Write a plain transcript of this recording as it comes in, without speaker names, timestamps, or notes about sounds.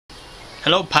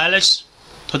Hello pilots,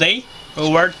 today we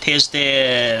will test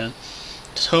the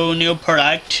two new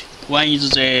products. One is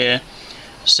the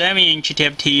 7-inch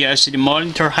TFT LCD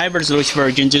monitor high resolution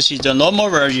version. This is the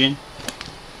normal version.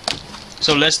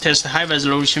 So let's test the high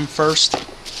resolution first.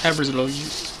 High resolution.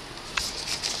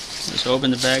 Let's open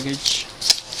the package.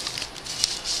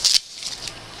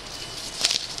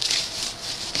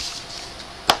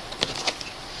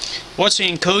 What's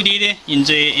included in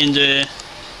the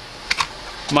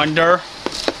monitor?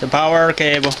 The power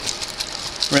cable,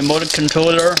 remote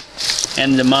controller,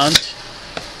 and the mount.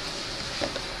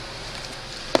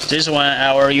 This one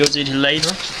I will use it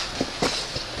later.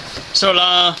 So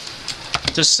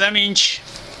the 7-inch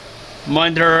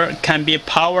monitor can be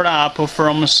powered up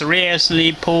from 3S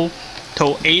Lipo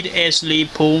to 8S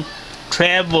Lipo,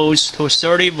 12 volts to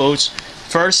 30 volts.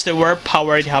 First, we'll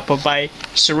power it up by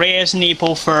 3S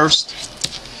Lipo first.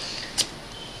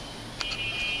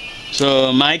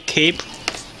 So my cable,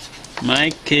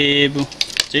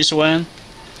 this one.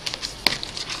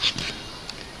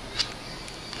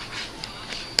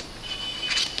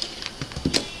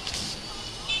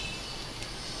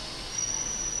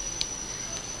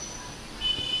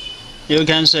 You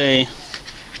can say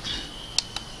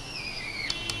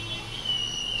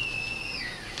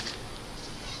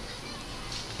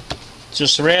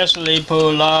just recently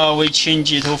now we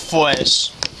change it to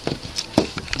 4S.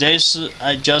 This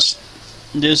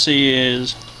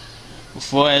is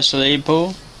 4S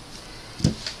Lipo.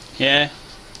 Yeah,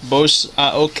 both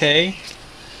are okay.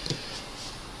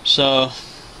 So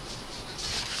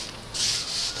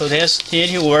to test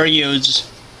it, we'll use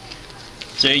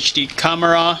the HD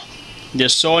camera, the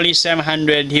Sony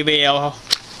Effio700TVL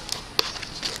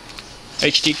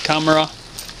HD camera.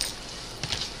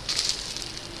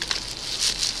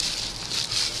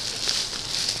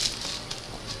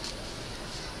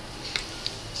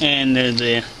 And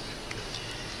the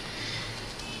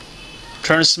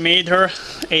transmitter,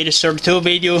 832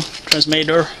 video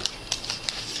transmitter,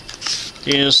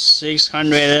 is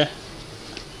 600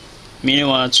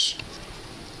 milliwatts.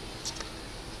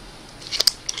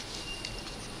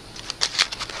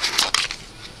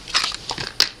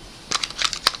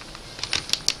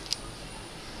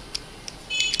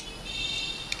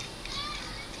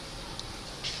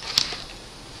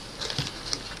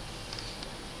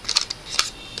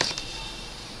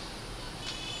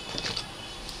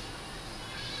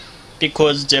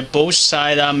 Because the both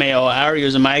sides are male, I'll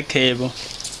use my cable.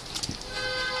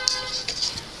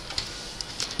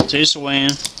 This one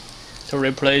to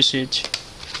replace it.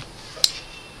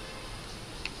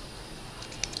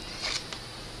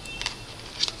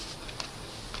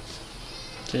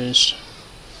 This.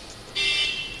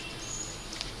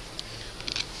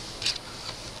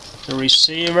 The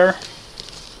receiver.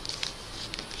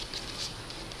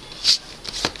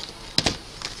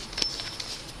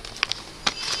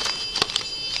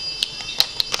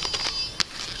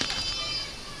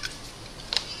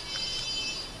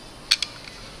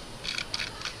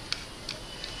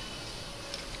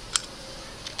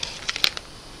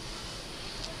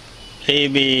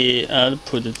 AV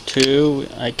output 2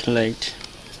 I collect.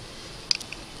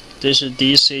 This is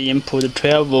DC input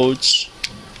 12 volts.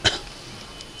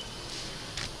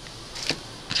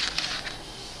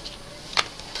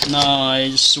 Now I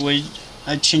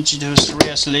change it to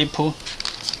 3S Lipo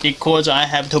because I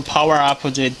have to power up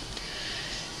the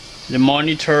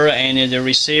monitor and the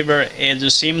receiver at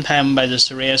the same time by the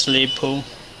 3S Lipo.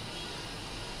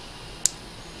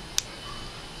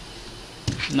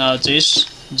 Now this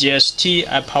GST,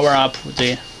 I power up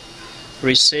the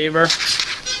receiver.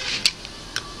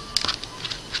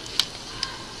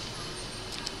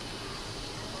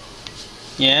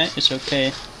 Yeah, it's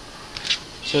okay.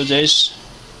 So this,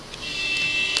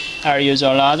 I use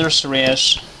another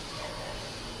 3S.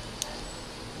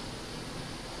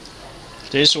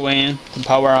 This one to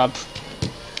power up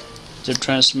the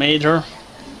transmitter.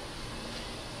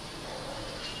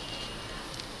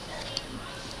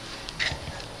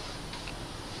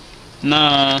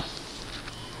 Now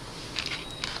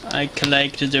I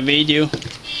collect the video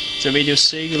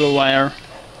Siglo wire.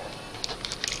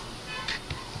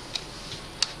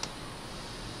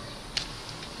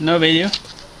 No video.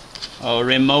 I'll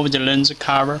remove the lens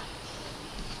cover.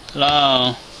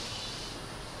 Now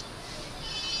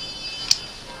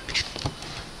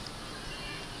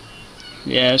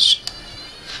yes,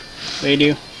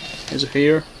 video is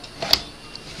here.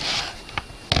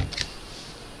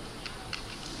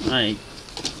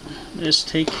 Let's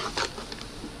take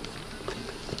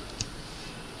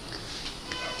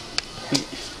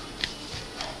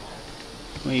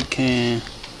we can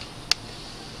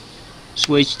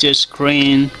switch the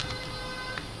screen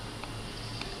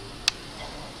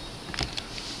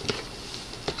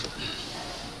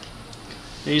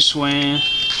This one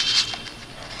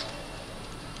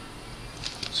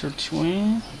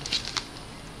 31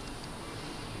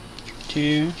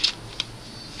 2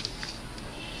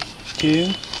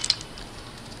 2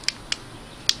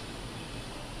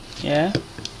 yeah,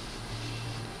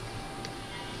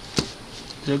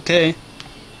 it's okay.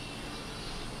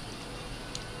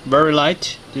 Very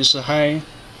light. This is high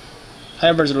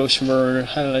resolution version,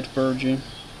 highlight version.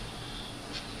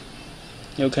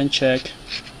 You can check.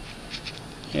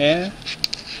 Yeah.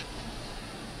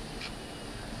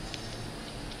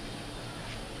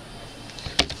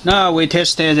 Now we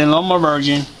tested the normal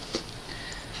version.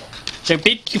 The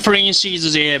big difference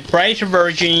is the bright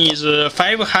version is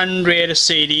 500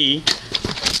 CD.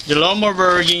 The normal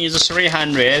version is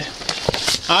 300.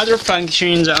 Other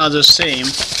functions are the same.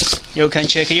 You can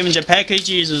check, even the package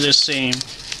is the same.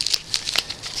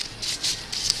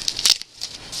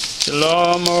 The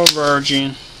normal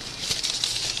version.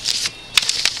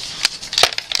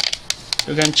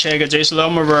 You can check this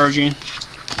normal version.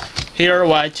 Here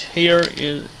white, here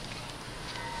is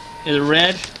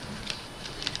red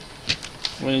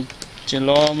with the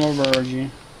normal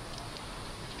version.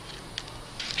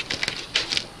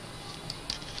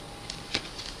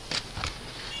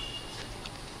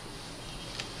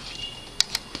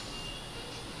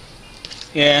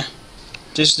 Yeah,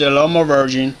 this is the normal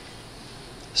version,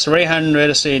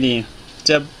 300 CD.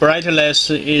 The brightness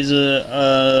is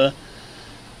a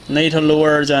little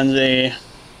lower than the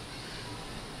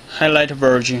highlight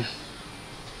version.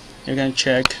 You can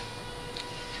check.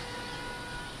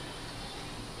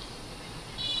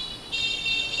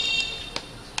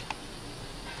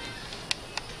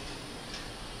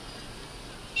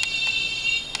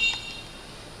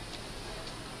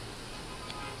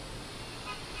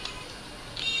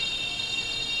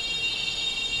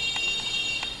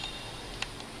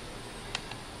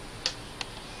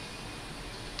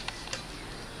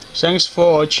 Thanks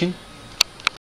for watching.